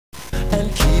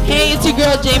Hey, it's your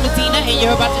girl j.medina, and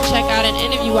you're about to check out an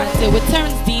interview I did with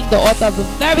Terrance Dean, the author of a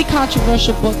very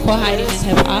controversial book called Hiding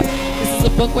in Hip Hop. This is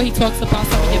a book where he talks about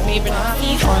some of your favorite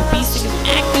MCs, R&B singers,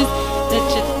 actors that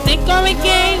you think are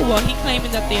gay. Well, he's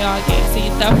claiming that they are gay, so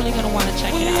you're definitely going to want to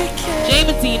check it out.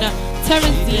 j.medina,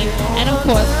 Terrance Dean, and of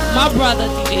course, my brother,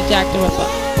 DJ Jack the Ripper.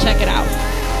 Check it out.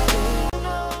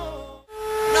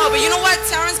 No, but you know what?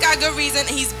 Terrance got good reason.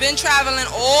 He's been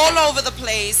traveling all over the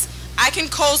place. I can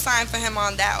co-sign for him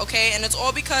on that, okay? And it's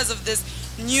all because of this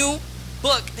new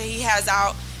book that he has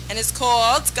out, and it's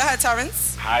called, go ahead,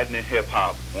 Terrance. Hiding in Hip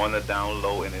Hop, on the down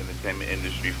low in the entertainment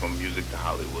industry from music to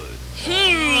Hollywood.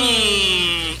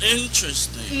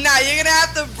 Interesting. Now, you're going to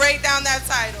have to break down that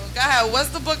title. Go ahead. What's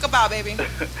the book about, baby?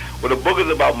 Well, the book is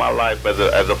about my life as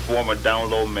a former down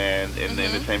low man in the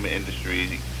entertainment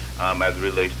industry, as it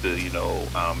relates to,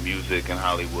 music and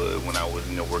Hollywood when I was,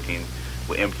 working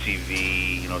with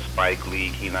MTV, Spike Lee,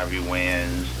 Keen Ivory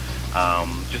Wayans,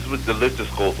 just with the list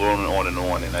just goes on and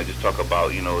on. And I just talk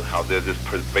about, how there's this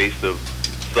pervasive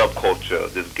subculture,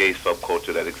 this gay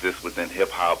subculture that exists within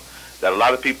hip-hop that a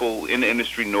lot of people in the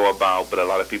industry know about, but a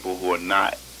lot of people who are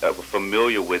not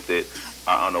familiar with it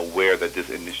are unaware that this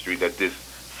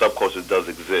subculture does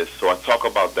exist. So I talk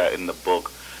about that in the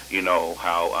book,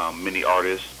 how many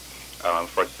artists,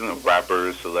 for instance,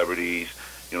 rappers, celebrities,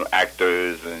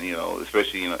 actors, and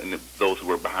especially and those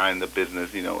who are behind the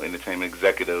business, entertainment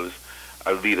executives,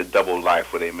 lead a double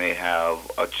life where they may have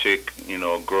a chick,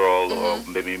 a girl, or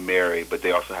maybe married, but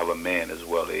they also have a man as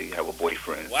well. They have a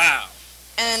boyfriend. Wow.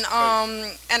 And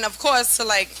of course, to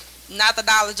not the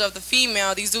knowledge of the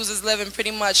female, these dudes is living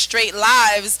pretty much straight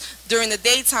lives during the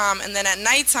daytime, and then at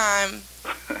nighttime,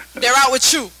 they're out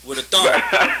with you. With a thong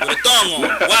on,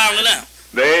 wilding out.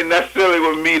 They ain't necessarily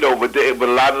with me though, but a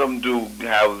lot of them do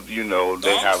have,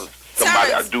 they have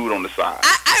somebody, a dude on the side.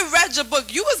 I read your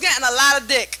book. You was getting a lot of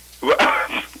dick.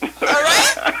 Alright?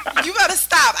 You better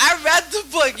stop. I read the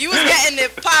book. You was getting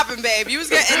it popping, babe. You was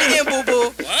getting it in,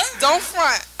 boo-boo. What? Don't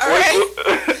front. Alright?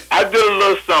 I did a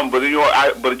little something, but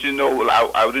I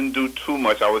didn't do too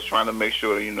much. I was trying to make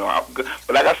sure,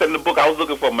 but like I said in the book, I was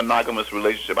looking for a monogamous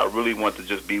relationship. I really want to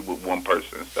just be with one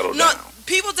person, settle down.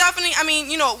 People definitely,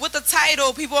 with the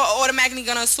title, people are automatically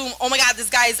going to assume, oh my God, this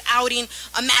guy is outing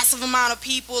a massive amount of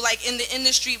people, in the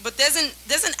industry. But there's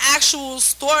an actual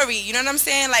story, you know what I'm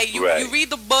saying? You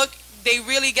read the book, they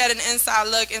really get an inside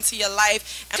look into your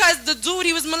life. Because the dude,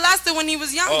 he was molested when he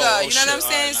was younger, you know what I'm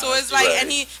saying? So it's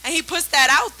and he puts that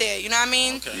out there, you know what I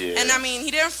mean? Okay. Yeah. And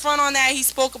he didn't front on that. He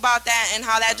spoke about that and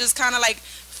how that just kind of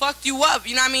fucked you up,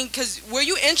 you know what I mean? Because were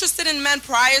you interested in men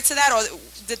prior to that, or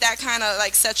did that kind of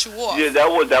set you off? Yeah, that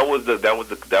was the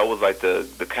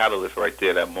catalyst right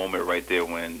there, that moment right there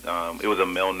when it was a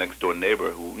male next door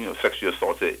neighbor who sexually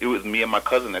assaulted. It was me and my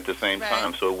cousin at the same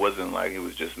time, so it wasn't like it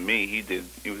was just me. He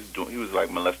was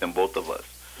molesting both of us.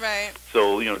 Right.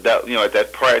 So that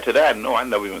prior to that, no, I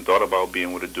never even thought about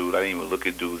being with a dude. I didn't even look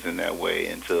at dudes in that way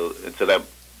until that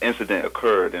incident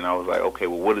occurred, and I was like, okay,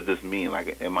 well, what does this mean?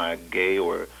 Am I gay,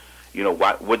 or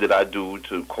what did I do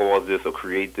to cause this or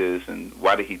create this, and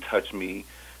why did he touch me?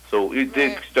 So it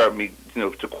did start me,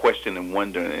 to question and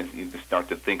wonder, and start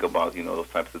to think about, those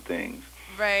types of things.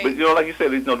 Right. But like you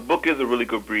said, the book is a really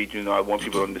good read. I want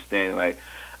people to understand, I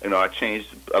changed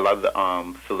a lot of the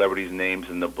celebrities' names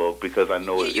in the book because I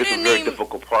know it's a very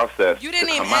difficult process. You didn't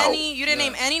to name come out. You didn't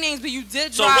name any names, but you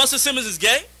did. So Russell Simmons is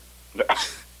gay?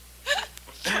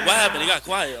 What happened? He got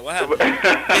quiet. What happened?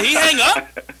 Did he hang up?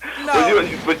 No.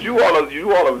 But you all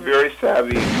are very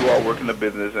savvy. You all work in the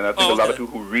business, and I think a lot of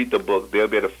people who read the book, they'll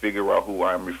be able to figure out who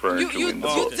I'm referring to in the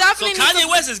book. So Kanye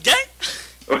West is gay?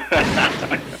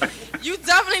 You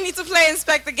definitely need to play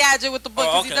Inspector Gadget with the book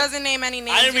because he doesn't name any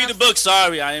names. I didn't read the book.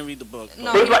 Sorry, I didn't read the book.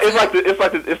 No, but it's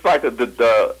like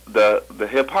the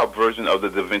hip hop version of the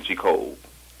Da Vinci Code.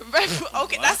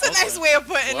 Okay, that's a nice way of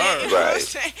putting it. You know what I'm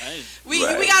saying? We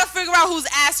gotta figure out whose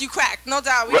ass you cracked, no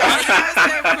doubt. We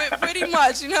gotta, pretty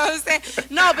much, you know what I'm saying?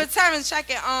 No, but Terrance, check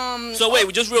it. So wait,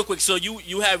 just real quick. So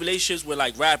you have relationships with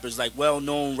rappers,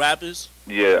 well-known rappers?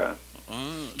 Yeah.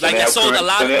 That sold a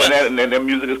lot of. And their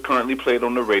music is currently played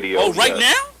on the radio. Oh, right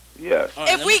now? Yes.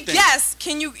 Right, if we guess,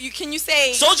 can you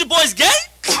say Soulja Boy's gay?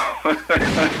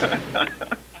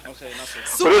 Okay, but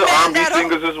there's R&B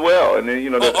singers as well, and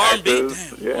then there's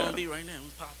actors. Yeah. R&B right now,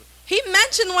 who's popping? He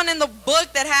mentioned one in the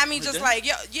book that had me just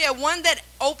one that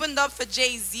opened up for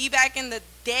Jay-Z back in the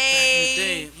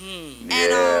day.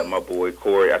 And, my boy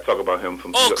Corey. I talk about him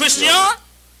from. Oh, Christian? He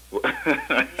gay?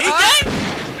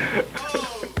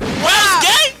 Wow,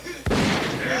 gay?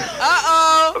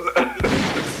 Uh-oh.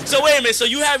 So wait a minute. So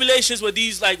you have relations with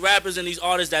these like rappers and these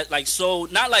artists that like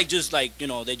sold, not like just like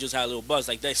they just had a little buzz.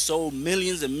 Like they sold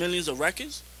millions and millions of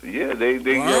records. Yeah, they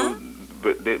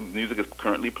but their music is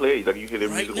currently played. Like you hear their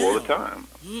music all the time.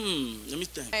 Let me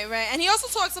think. Right. And he also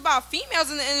talks about females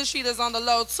in the industry that's on the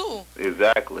low too.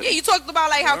 Exactly. Yeah, you talked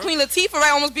about like how Queen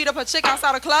Latifah almost beat up her chick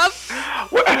outside a club.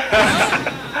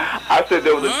 I said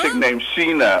there was a chick named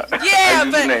Sheena. Yeah,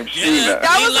 but named Sheena.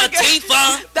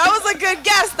 That was a good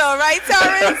guess though, right,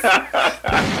 Terrance?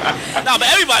 Nah, but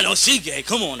everybody knows she gay.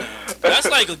 Come on now. That's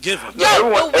like a given.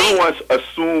 No, everyone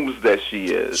assumes that she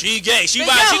is. She gay. She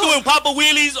doing Papa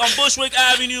Wheelies on Bushwick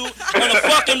Avenue on a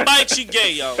fucking bike. She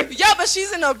gay, yo. Yo, but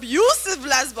she's an abusive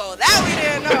lesbo. That we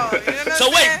didn't know. You know so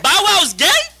wait, Bow Wow's gay?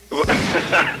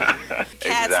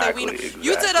 Cats that we know.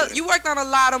 Exactly. You worked on a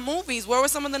lot of movies. What were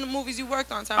some of the movies you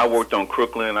worked on, Terrance? I worked on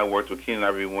Crooklyn. I worked with Keenan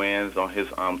Ivory Wayans on his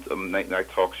night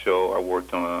talk show. I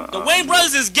worked on the Wayne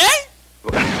brothers is gay.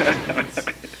 One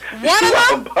of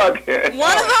them?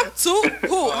 One of them? Two?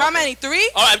 Who? How many?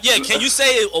 3? All right, yeah. Can you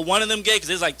say one of them gay? Because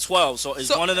there's like 12. So is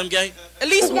one of them gay? At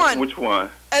least one. Which one?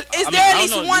 Is there at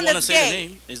least one that's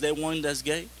gay? Is there one that's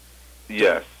gay?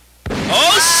 Yes.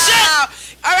 Oh, shit!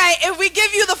 All right, if we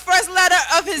give you the first letter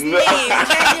of his name,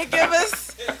 can you give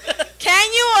us...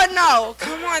 Can you or no?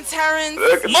 Come on, Terrance.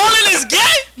 Marlon is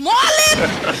gay?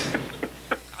 Marlon?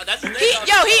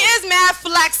 He is mad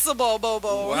flexible,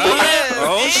 Bobo. Wow.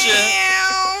 Oh,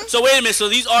 shit. So wait a minute. So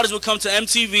these artists would come to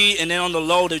MTV, and then on the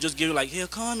low, they just give you like, here,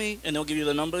 call me, and they'll give you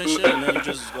the number and shit, and then you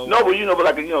just go. No, but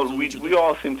we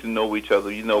all seem to know each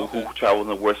other. You know who travels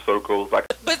in what circles. Like,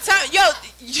 but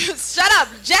shut up,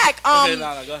 Jack.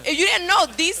 If you didn't know,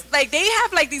 these they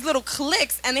have like these little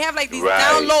cliques, and they have like these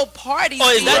down low parties. Oh,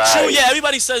 is that true? Yeah,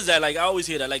 everybody says that. Like I always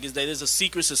hear that. Like there's a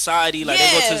secret society. Like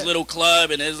they go to this little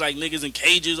club, and there's like niggas in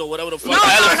cages or whatever the fuck.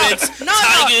 Elephants,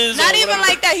 tigers. Not even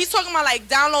like that. He's talking about like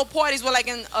down low parties where like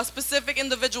in a specific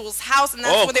individual's house, and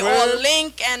that's where they all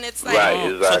link, and it's like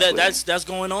exactly. So that's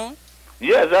going on.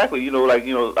 Yeah, exactly. Like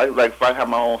if I have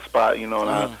my own spot, and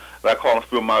I call a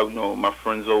few of my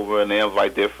friends over, and they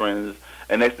invite their friends.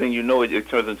 And next thing you know, it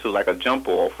turns into like a jump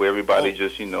off where everybody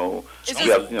just, it's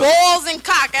just balls and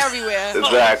cock everywhere.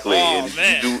 Exactly.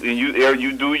 Man.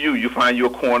 You do you. You find your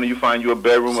corner. You find your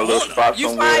bedroom, a little spot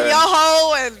somewhere. You find your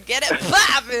hoe and get it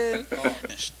popping.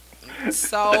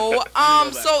 So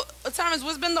Terrance,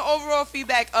 what's been the overall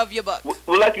feedback of your book?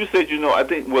 Well, like you said, I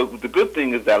think the good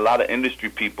thing is that a lot of industry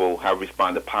people have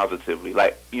responded positively.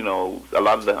 Like, a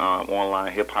lot of the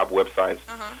online hip hop websites,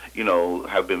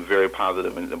 have been very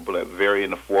positive and very in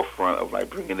the forefront of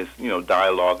like bringing this,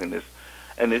 dialogue and this,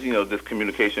 this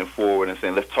communication forward and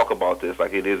saying, let's talk about this.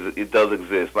 Like it does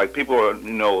exist. Like people are,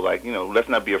 let's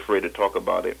not be afraid to talk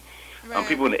about it. Right.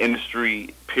 People in the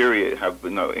industry, period, have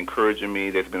been encouraging me.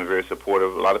 They've been very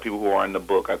supportive. A lot of people who are in the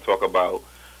book, I talk about,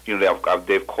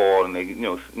 they've called and they,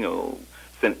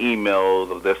 send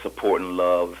emails of their support and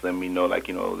love, letting me know,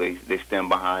 they stand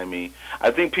behind me.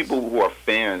 I think people who are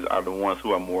fans are the ones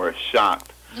who are more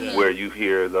shocked, where you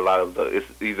hear a lot of it's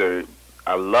either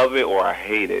I love it or I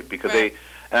hate it because and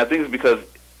I think it's because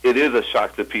it is a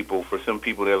shock to people. For some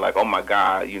people, they're like, oh my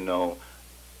God,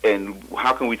 and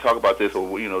how can we talk about this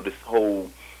or this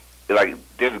whole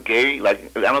there's gay, I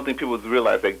don't think people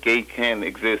realize that gay can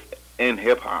exist in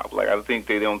hip hop. Like I think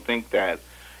they don't think that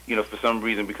for some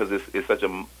reason because it's such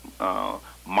a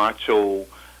macho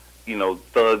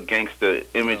thug gangster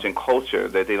image and culture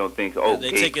that they don't think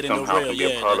gay somehow can be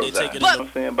a part of that. You know what I'm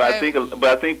saying? But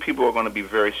I think people are going to be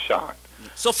very shocked.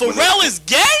 So Pharrell is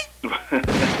gay?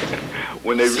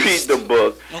 When they read the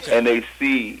book and they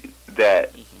see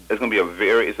that it's gonna be a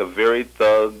very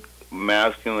thug,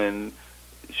 masculine.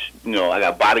 I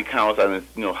got body counts. I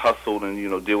hustled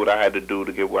and did what I had to do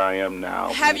to get where I am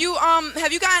now. Have you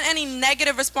gotten any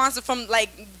negative responses from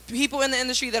people in the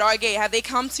industry that are gay? Have they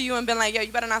come to you and been like, yo,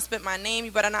 you better not spit my name,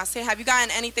 you better not say? Have you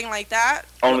gotten anything like that?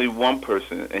 Only one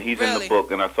person, and he's in the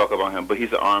book, and I talk about him. But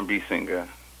he's an R&B singer.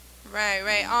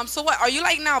 Right. So what? Are you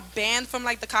now banned from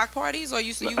the cock parties, or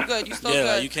you good? You still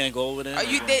good? You can't go over there. Are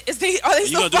you? Are they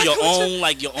you gonna do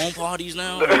your own parties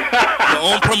now? Your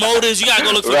own promoters. You gotta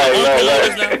go look for your own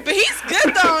promoters now. But he's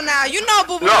good though now.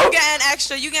 Boo boo, you getting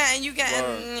extra. You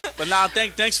getting. But now,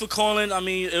 thanks for calling. I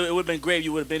mean, it would have been great.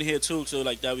 You would have been here too, so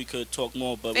that we could talk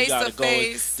more. But we gotta go.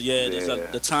 Yeah,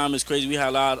 the time is crazy. We had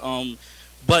a lot.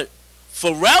 But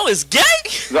Pharrell is gay.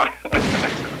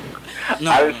 No,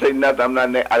 I didn't say nothing.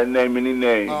 I didn't name any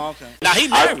names. Oh, okay. Now he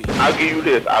married. I'll give you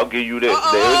this.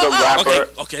 There is a rapper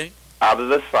out of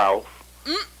the South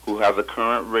who has a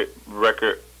current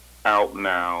record out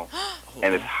now,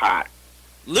 and it's hot.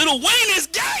 Lil Wayne is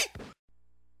gay.